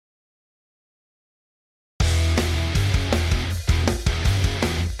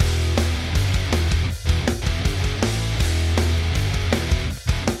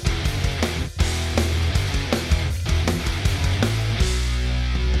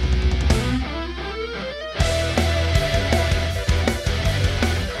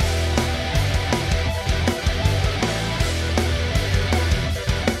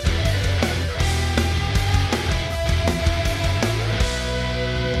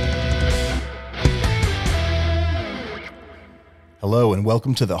Hello and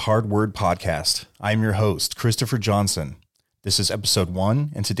welcome to the Hard Word Podcast. I'm your host, Christopher Johnson. This is episode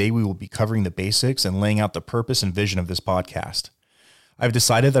 1, and today we will be covering the basics and laying out the purpose and vision of this podcast. I've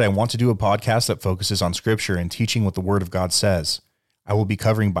decided that I want to do a podcast that focuses on scripture and teaching what the Word of God says. I will be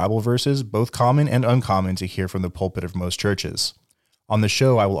covering Bible verses, both common and uncommon, to hear from the pulpit of most churches. On the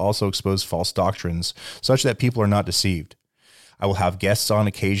show, I will also expose false doctrines such that people are not deceived. I will have guests on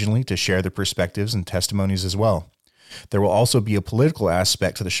occasionally to share their perspectives and testimonies as well. There will also be a political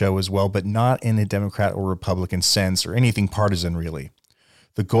aspect to the show as well, but not in a Democrat or Republican sense or anything partisan really.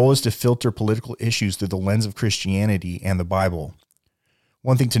 The goal is to filter political issues through the lens of Christianity and the Bible.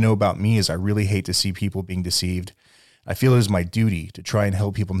 One thing to know about me is I really hate to see people being deceived. I feel it is my duty to try and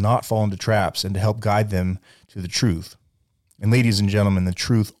help people not fall into traps and to help guide them to the truth. And ladies and gentlemen, the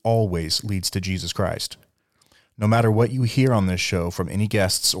truth always leads to Jesus Christ. No matter what you hear on this show from any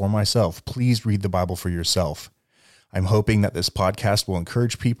guests or myself, please read the Bible for yourself. I'm hoping that this podcast will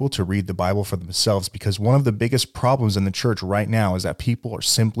encourage people to read the Bible for themselves, because one of the biggest problems in the church right now is that people are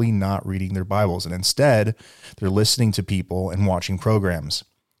simply not reading their Bibles, and instead they're listening to people and watching programs.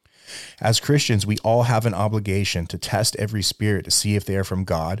 As Christians, we all have an obligation to test every spirit to see if they are from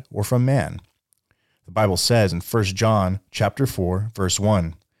God or from man. The Bible says in 1 John chapter 4, verse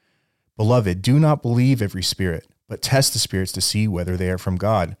 1, "Beloved, do not believe every spirit, but test the spirits to see whether they are from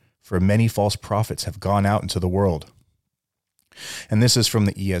God, for many false prophets have gone out into the world." And this is from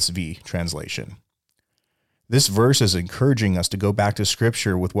the ESV translation. This verse is encouraging us to go back to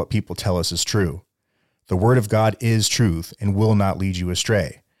Scripture with what people tell us is true. The Word of God is truth and will not lead you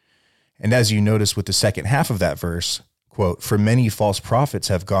astray. And as you notice with the second half of that verse, quote, "For many false prophets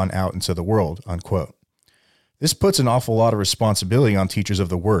have gone out into the world," unquote. This puts an awful lot of responsibility on teachers of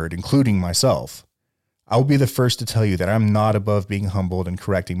the Word, including myself. I will be the first to tell you that I'm not above being humbled and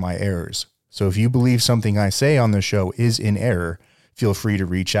correcting my errors. So if you believe something I say on the show is in error, feel free to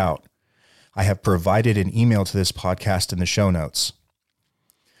reach out. I have provided an email to this podcast in the show notes.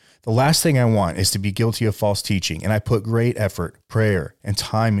 The last thing I want is to be guilty of false teaching, and I put great effort, prayer, and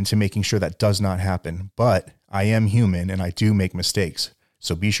time into making sure that does not happen. But I am human and I do make mistakes.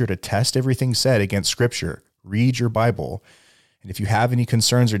 So be sure to test everything said against Scripture, read your Bible, and if you have any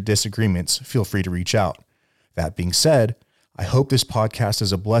concerns or disagreements, feel free to reach out. That being said, I hope this podcast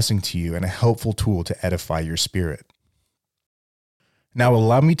is a blessing to you and a helpful tool to edify your spirit. Now,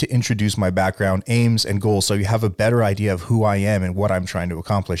 allow me to introduce my background, aims, and goals so you have a better idea of who I am and what I'm trying to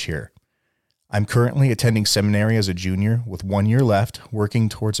accomplish here. I'm currently attending seminary as a junior with 1 year left, working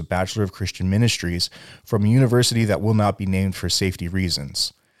towards a Bachelor of Christian Ministries from a university that will not be named for safety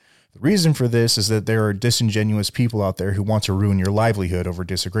reasons. The reason for this is that there are disingenuous people out there who want to ruin your livelihood over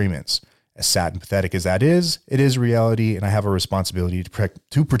disagreements. As sad and pathetic as that is, it is reality, and I have a responsibility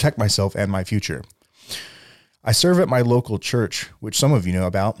to protect myself and my future. I serve at my local church, which some of you know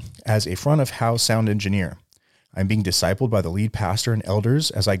about, as a front-of-house sound engineer. I'm being discipled by the lead pastor and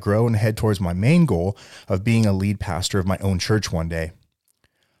elders as I grow and head towards my main goal of being a lead pastor of my own church one day.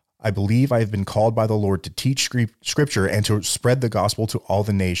 I believe I have been called by the Lord to teach Scripture and to spread the gospel to all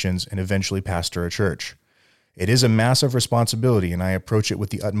the nations and eventually pastor a church. It is a massive responsibility, and I approach it with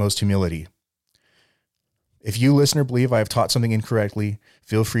the utmost humility. If you, listener, believe I have taught something incorrectly,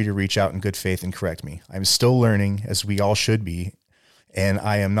 feel free to reach out in good faith and correct me. I'm still learning, as we all should be, and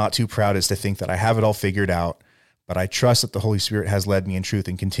I am not too proud as to think that I have it all figured out, but I trust that the Holy Spirit has led me in truth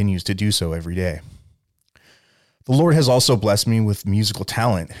and continues to do so every day. The Lord has also blessed me with musical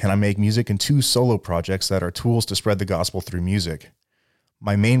talent, and I make music in 2 solo projects that are tools to spread the gospel through music.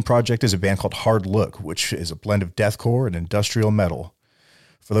 My main project is a band called Hard Look, which is a blend of deathcore and industrial metal.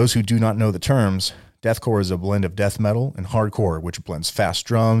 For those who do not know the terms, deathcore is a blend of death metal and hardcore, which blends fast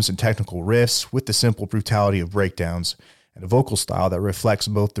drums and technical riffs with the simple brutality of breakdowns and a vocal style that reflects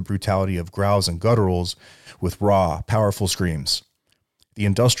both the brutality of growls and gutturals with raw, powerful screams. The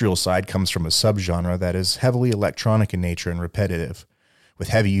industrial side comes from a subgenre that is heavily electronic in nature and repetitive, with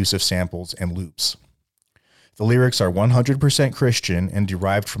heavy use of samples and loops. The lyrics are 100% Christian and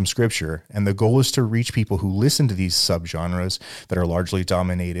derived from Scripture, and the goal is to reach people who listen to these subgenres that are largely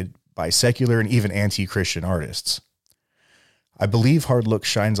dominated by secular and even anti-Christian artists. I believe Hard Look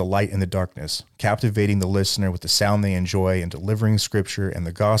shines a light in the darkness, captivating the listener with the sound they enjoy and delivering Scripture and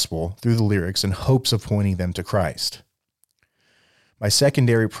the gospel through the lyrics in hopes of pointing them to Christ. My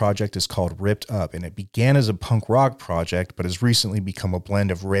secondary project is called Ripped Up, and it began as a punk rock project but has recently become a blend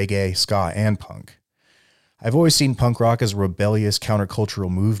of reggae, ska, and punk. I've always seen punk rock as a rebellious countercultural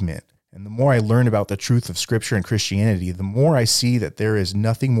movement, and the more I learn about the truth of Scripture and Christianity, the more I see that there is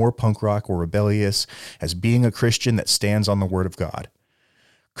nothing more punk rock or rebellious as being a Christian that stands on the Word of God.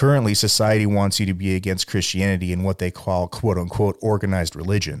 Currently, society wants you to be against Christianity and what they call quote-unquote organized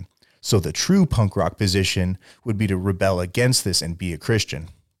religion. So the true punk rock position would be to rebel against this and be a Christian.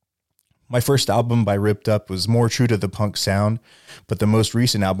 My first album by Ripped Up was more true to the punk sound, but the most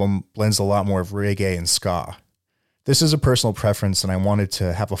recent album blends a lot more of reggae and ska. This is a personal preference, and I wanted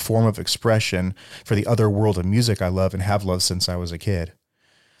to have a form of expression for the other world of music I love and have loved since I was a kid.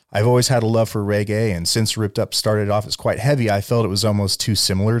 I've always had a love for reggae, and since Ripped Up started off as quite heavy, I felt it was almost too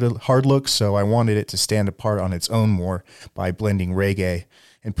similar to Hard Look, so I wanted it to stand apart on its own more by blending reggae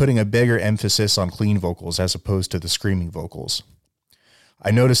and putting a bigger emphasis on clean vocals as opposed to the screaming vocals.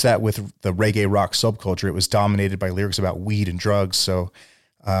 I noticed that with the reggae rock subculture, it was dominated by lyrics about weed and drugs. So,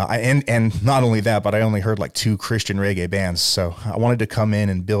 and not only that, but I only heard like 2 Christian reggae bands. So I wanted to come in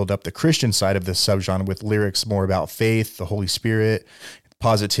and build up the Christian side of this subgenre with lyrics more about faith, the Holy Spirit,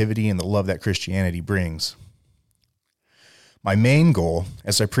 positivity, and the love that Christianity brings. My main goal,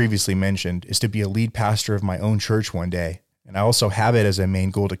 as I previously mentioned, is to be a lead pastor of my own church one day. And I also have it as a main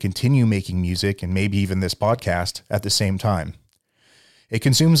goal to continue making music and maybe even this podcast at the same time. It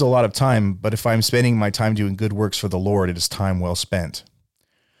consumes a lot of time, but if I'm spending my time doing good works for the Lord, it is time well spent.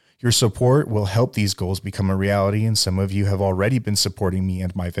 Your support will help these goals become a reality, and some of you have already been supporting me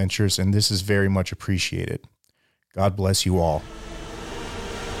and my ventures, and this is very much appreciated. God bless you all.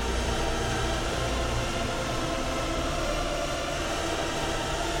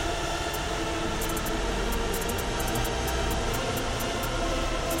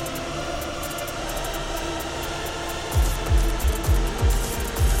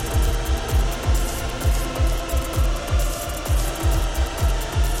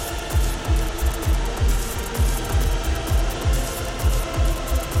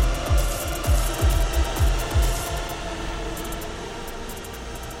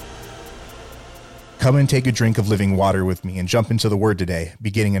 Come and take a drink of living water with me and jump into the word today,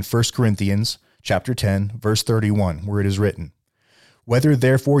 beginning in 1 Corinthians chapter 10, verse 31, where it is written, "Whether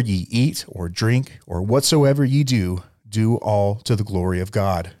therefore ye eat or drink or whatsoever ye do, do all to the glory of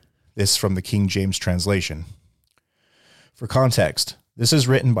God." This from the King James translation. For context, this is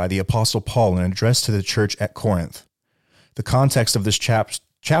written by the Apostle Paul and addressed to the church at Corinth. The context of this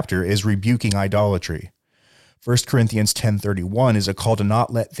chapter is rebuking idolatry. 1 Corinthians 10:31 is a call to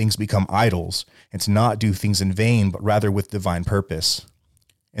not let things become idols and to not do things in vain, but rather with divine purpose.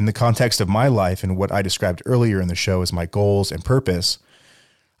 In the context of my life and what I described earlier in the show as my goals and purpose,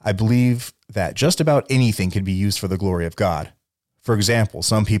 I believe that just about anything can be used for the glory of God. For example,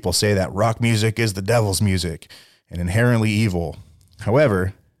 some people say that rock music is the devil's music and inherently evil.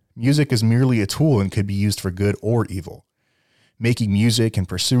 However, music is merely a tool and could be used for good or evil. Making music and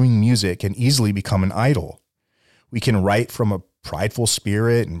pursuing music can easily become an idol. We can write from a prideful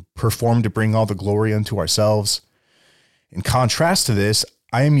spirit and perform to bring all the glory unto ourselves. In contrast to this,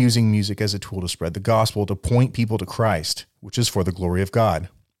 I am using music as a tool to spread the gospel, to point people to Christ, which is for the glory of God.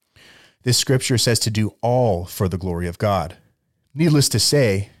 This scripture says to do all for the glory of God. Needless to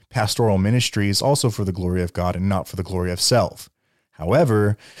say, pastoral ministry is also for the glory of God and not for the glory of self.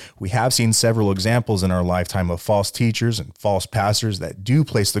 However, we have seen several examples in our lifetime of false teachers and false pastors that do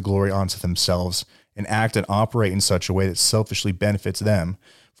place the glory onto themselves and act and operate in such a way that selfishly benefits them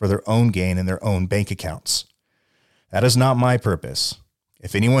for their own gain and their own bank accounts. That is not my purpose.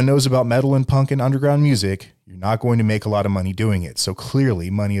 If anyone knows about metal and punk and underground music, you're not going to make a lot of money doing it, so clearly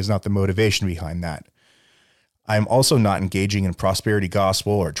money is not the motivation behind that. I am also not engaging in prosperity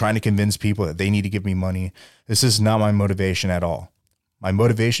gospel or trying to convince people that they need to give me money. This is not my motivation at all. My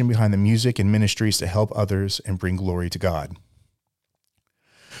motivation behind the music and ministry is to help others and bring glory to God.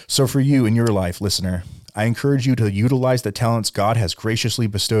 So for you in your life, listener, I encourage you to utilize the talents God has graciously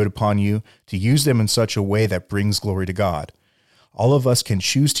bestowed upon you, to use them in such a way that brings glory to God. All of us can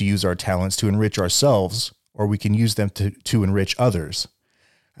choose to use our talents to enrich ourselves, or we can use them to enrich others.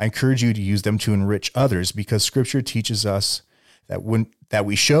 I encourage you to use them to enrich others because Scripture teaches us that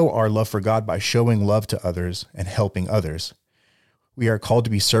we show our love for God by showing love to others and helping others. We are called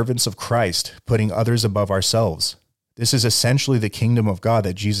to be servants of Christ, putting others above ourselves. This is essentially the kingdom of God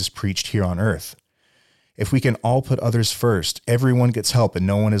that Jesus preached here on earth. If we can all put others first, everyone gets help and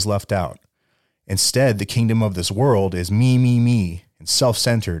no one is left out. Instead, the kingdom of this world is me, and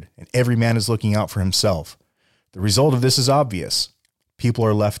self-centered, and every man is looking out for himself. The result of this is obvious. People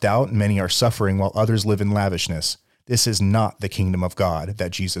are left out and many are suffering while others live in lavishness. This is not the kingdom of God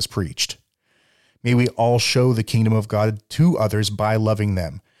that Jesus preached. May we all show the kingdom of God to others by loving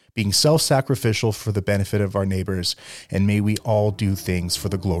them, being self-sacrificial for the benefit of our neighbors, and may we all do things for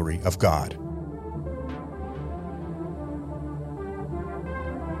the glory of God.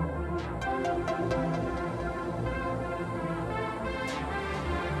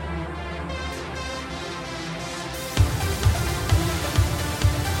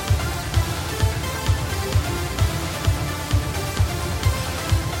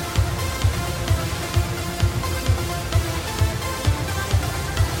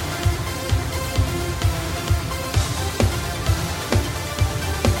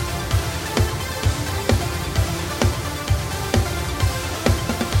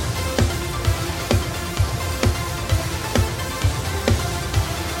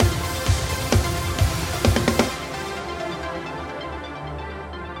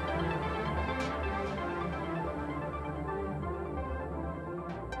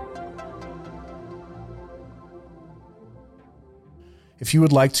 If you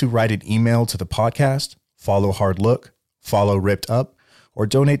would like to write an email to the podcast, follow Hard Look, follow Ripped Up, or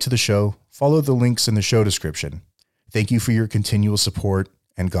donate to the show, follow the links in the show description. Thank you for your continual support,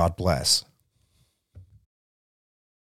 and God bless.